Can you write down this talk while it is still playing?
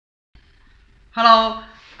Hello,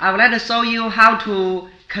 I would like to show you how to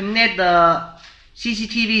connect the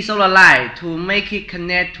CCTV solar light to make it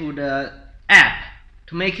connect to the app,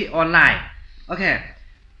 to make it online. Okay,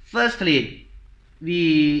 firstly,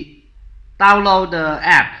 we download the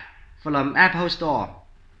app from Apple Store.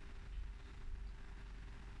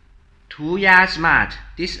 JINDIAN Smart,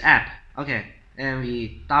 this app. Okay, and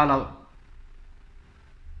we download.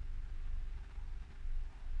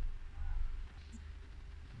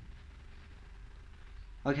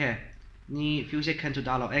 Okay, need few seconds to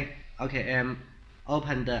download. Okay, and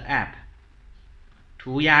open the app.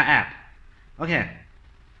 JINDIAN app. Okay,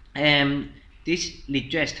 and this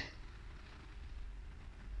request.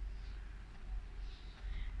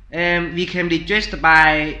 And we can request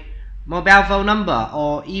by mobile phone number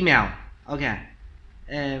or email. Okay,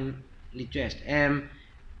 and request. And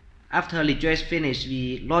after request finish,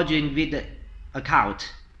 we log in with the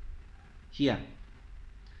account here.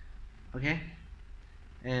 Okay,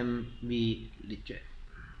 and we request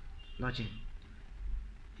login.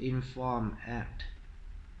 Inform app.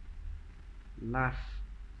 Laugh.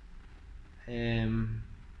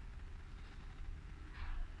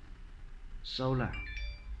 Solar.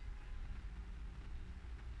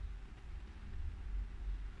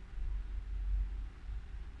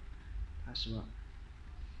 Password.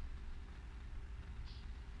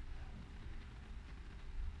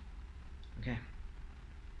 Okay.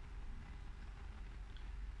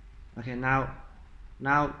 Okay, now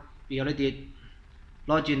we already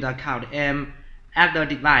log in the account and add the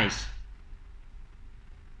device.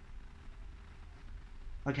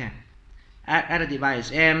 Okay, add the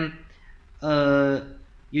device, and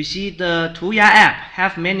you see the JINDIAN app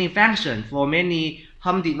have many functions for many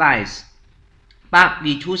home device, but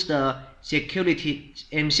we choose the security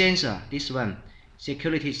sensor. This one,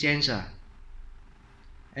 security sensor,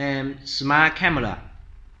 and smart camera.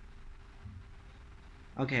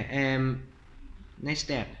 Okay, and next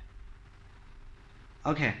step.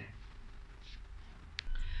 Okay,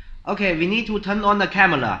 we need to turn on the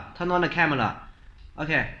camera.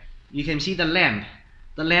 Okay, you can see the lamp.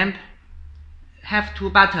 The lamp have two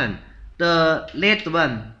buttons. The red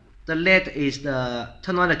one, the red is the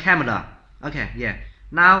turn on the camera. Okay, yeah.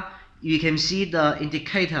 Now you can see the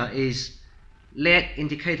indicator is red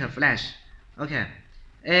indicator flash. Okay,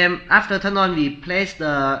 and after turn on, we place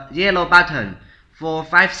the yellow button for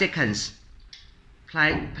 5 seconds.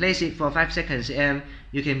 Place it for 5 seconds, and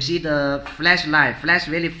you can see the flashlight flash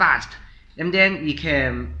really fast. And then we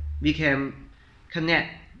can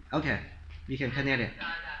connect. Okay, we can connect it.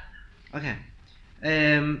 Okay,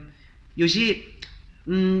 you see,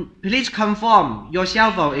 please confirm your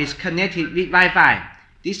cell phone is connected with Wi-Fi.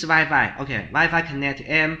 This Wi-Fi. Okay, Wi-Fi connected,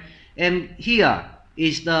 and here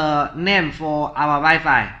is the name for our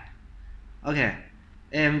Wi-Fi. Okay,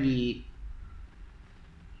 and we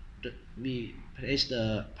place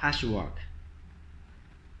the password.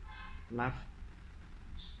 Love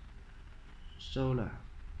solar.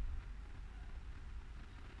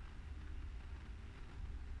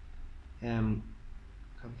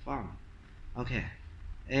 Confirm. Okay,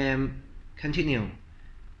 continue.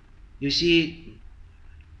 You see,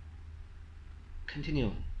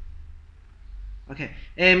 continue. Okay,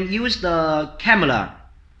 use the camera.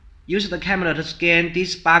 Use the camera to scan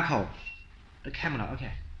this barcode. The camera.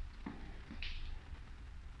 Okay.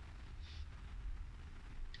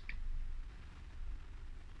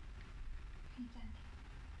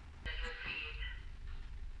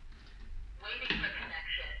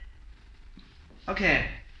 Okay,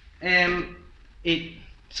 it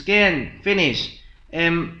scan finish.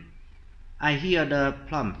 I hear the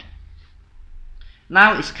prompt.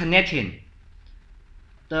 Now it's connecting.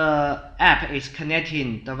 The app is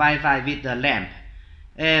connecting the Wi-Fi with the lamp.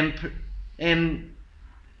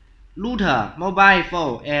 Router, mobile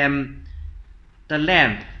phone, the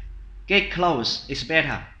lamp get close is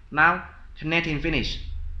better. Now connecting finish.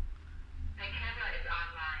 The camera is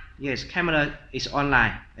online. Yes, camera is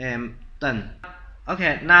online. Done.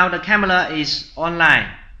 Okay, now the camera is online.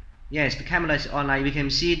 Yes, the camera is online. We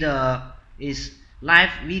can see the is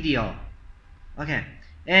live video. Okay,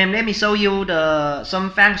 and let me show you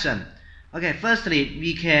some function. Okay, firstly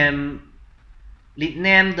we can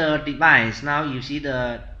rename the device. Now you see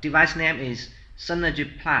the device name is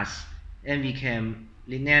SunergyPlus, and we can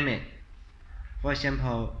rename it. For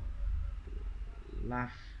example,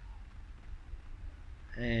 live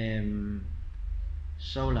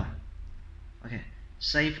solar. Okay,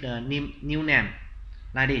 save the new name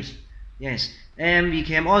like this. Yes, and we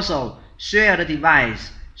can also share the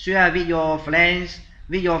device, share with your friends,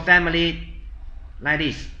 with your family, like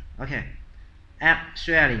this. Okay, app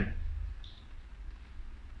sharing.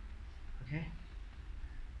 Okay.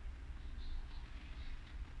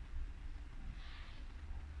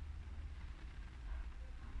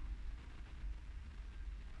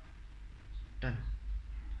 Done.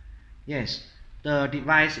 Yes, the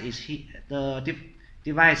device is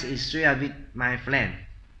device is shared with my friend,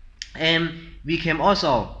 and we can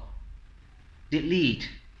also delete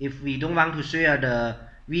if we don't want to share the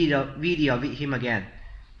video with him again.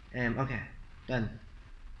 Okay, done.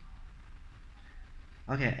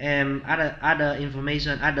 Okay, other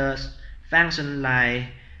information, other function like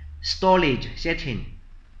storage setting.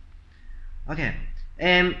 Okay,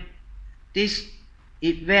 this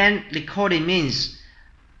event recording means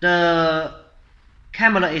the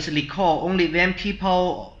camera is record only when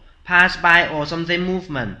people pass by or something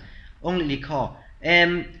movement, only record.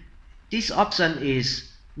 And this option is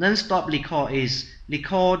non-stop record, is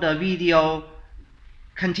record the video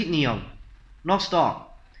continue, not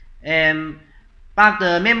stop. But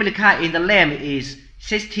the memory card in the RAM is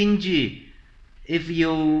 16G. If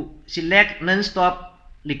you select non-stop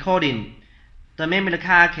recording, the memory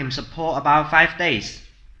card can support about 5 days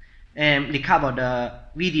and recover the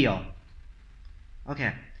video.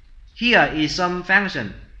 Okay, here is some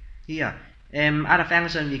function. Here, other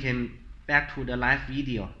function we can back to the live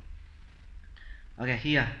video. Okay,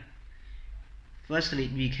 here.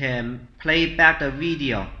 Firstly, we can play back the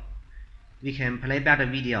video. We can play back the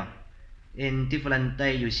video in different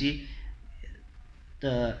day. You see,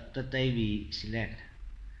 the day we select.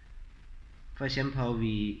 For example,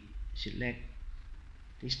 we select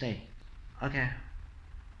this day. Okay.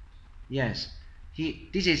 Yes.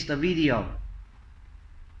 This is the video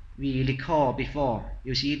we record before.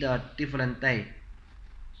 You see the different day.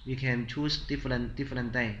 We can choose different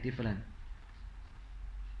day, different.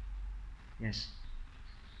 Yes.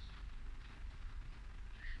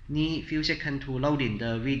 Need few seconds to load in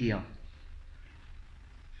the video.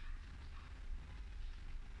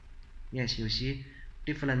 Yes, you see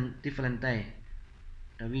different day,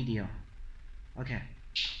 the video. Okay,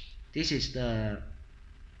 this is the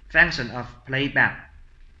function of playback,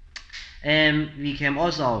 and we can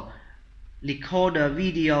also record the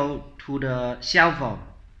video to the cell phone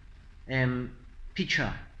and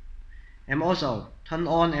picture, and also turn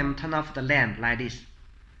on and turn off the lamp like this.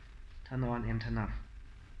 Turn on and turn off.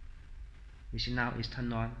 You see now it's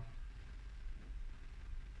turned on.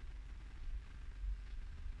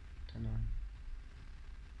 Turn on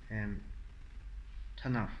and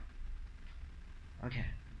turn off. Okay.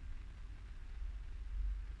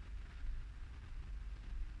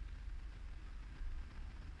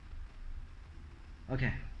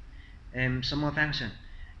 Okay. Some more function.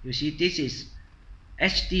 You see this is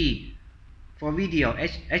HD for video.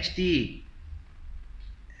 HD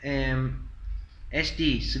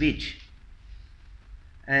SD switch.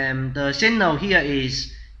 The signal here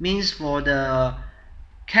is means for the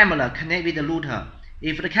camera connect with the router.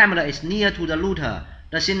 If the camera is near to the router,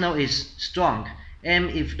 the signal is strong, and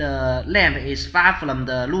if the lamp is far from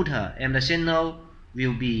the router, and the signal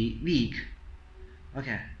will be weak.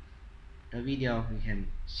 Okay, the video we can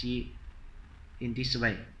see in this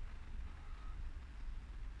way.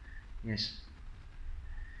 Yes.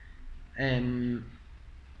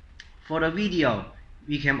 For the video,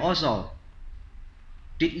 we can also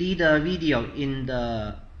delete the video in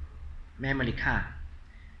the memory card,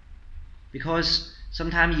 because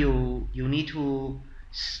sometimes you need to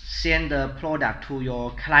send the product to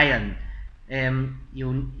your client, and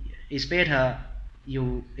it's better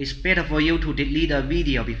for you to delete the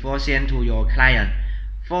video before send to your client.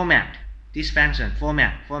 Format, this function,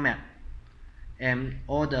 format, and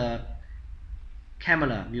all the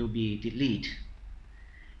camera will be deleted.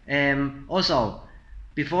 And also,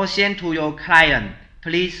 before send to your client,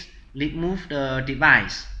 please remove the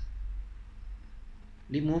device.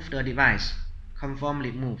 Remove the device. Confirm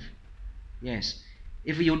remove. Yes.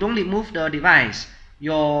 If you don't remove the device,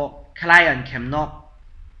 your client cannot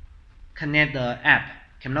connect the app,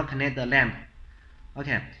 cannot connect the lamp.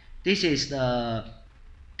 Okay. This is the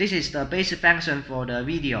basic function for the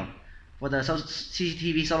video, for the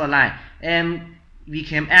CCTV solar light, and we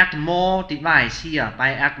can add more device here by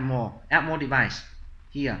add more device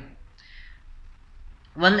here.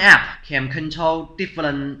 One app can control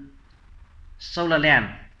different solar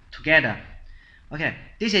lamp together. Okay,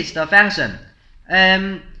 this is the function.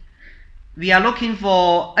 We are looking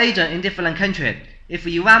for agent in different countries. If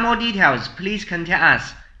you want more details, please contact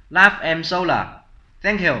us, Love and Solar.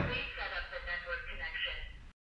 Thank you.